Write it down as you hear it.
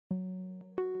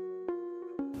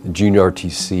Junior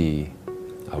RTC,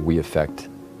 we affect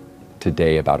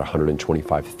today about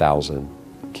 125,000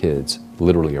 kids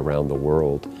literally around the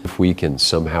world. If we can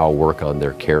somehow work on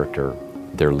their character,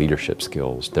 their leadership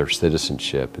skills, their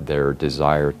citizenship, their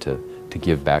desire to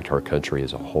give back to our country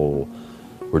as a whole,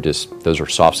 those are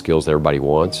soft skills that everybody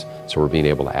wants, so we're being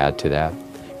able to add to that.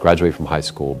 Graduate from high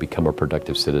school, become a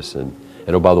productive citizen,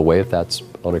 and oh, by the way, if that's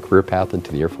on a career path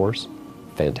into the Air Force,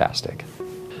 fantastic.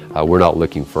 We're not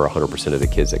looking for 100% of the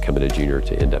kids that come into junior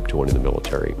to end up joining the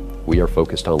military. We are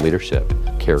focused on leadership,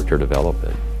 character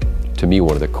development. To me,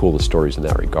 one of the coolest stories in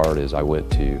that regard is I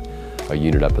went to a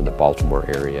unit up in the Baltimore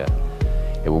area,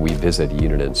 and when we visit a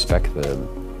unit and inspect them,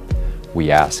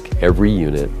 we ask every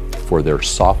unit for their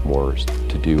sophomores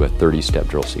to do a 30-step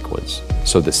drill sequence.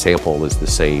 So the sample is the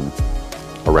same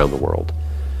around the world.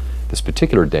 This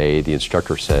particular day, the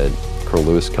instructor said, "Colonel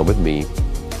Lewis, come with me."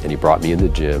 And he brought me in the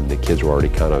gym. The kids were already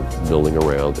kind of milling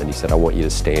around, and he said, "I want you to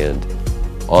stand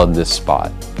on this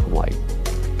spot." I'm like,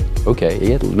 okay.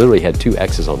 He literally had 2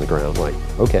 X's on the ground. I'm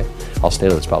like, okay, I'll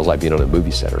stand on the spot. It was like being on a movie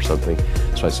set or something.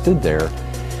 So I stood there,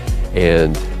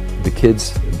 and the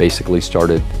kids basically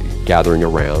started gathering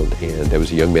around, and there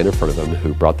was a young man in front of them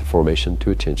who brought the formation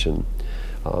to attention,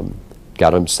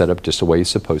 got him set up just the way he's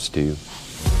supposed to.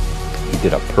 He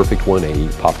did a perfect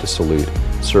 180, popped a salute,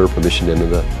 "Sir, permission into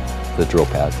the drill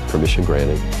pad," permission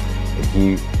granted, and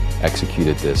he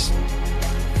executed this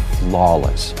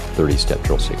flawless 30-step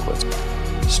drill sequence.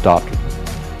 Stopped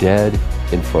dead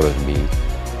in front of me,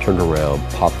 turned around,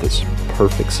 popped this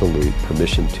perfect salute,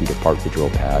 permission to depart the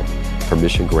drill pad,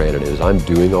 permission granted. As I'm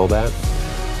doing all that,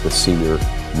 the senior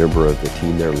member of the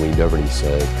team there leaned over and he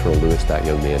said, "Colonel Lewis, that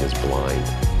young man is blind."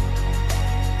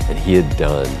 And he had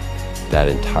done that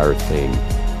entire thing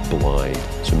blind.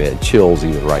 So man, chills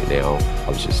even right now.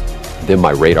 Then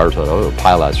my radar's on, I'm a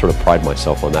pilot, I sort of pride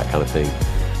myself on that kind of thing.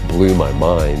 Blew my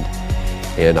mind.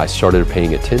 And I started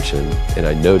paying attention, and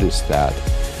I noticed that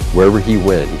wherever he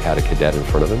went, he had a cadet in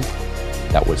front of him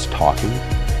that was talking.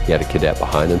 He had a cadet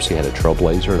behind him, so he had a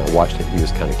trailblazer, and I watched him, he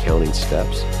was kind of counting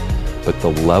steps. But the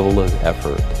level of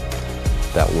effort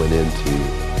that went into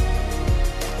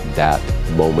that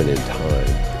moment in time,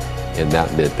 and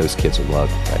that meant those kids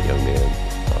loved that young man.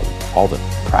 All the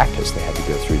practice they had to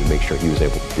go through to make sure he was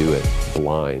able to do it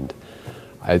blind.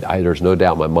 There's no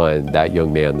doubt in my mind that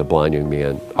young man, the blind young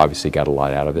man, obviously got a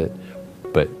lot out of it,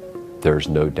 but there's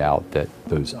no doubt that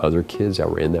those other kids that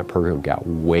were in that program got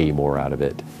way more out of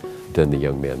it than the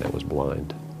young man that was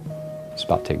blind. It's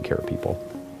about taking care of people.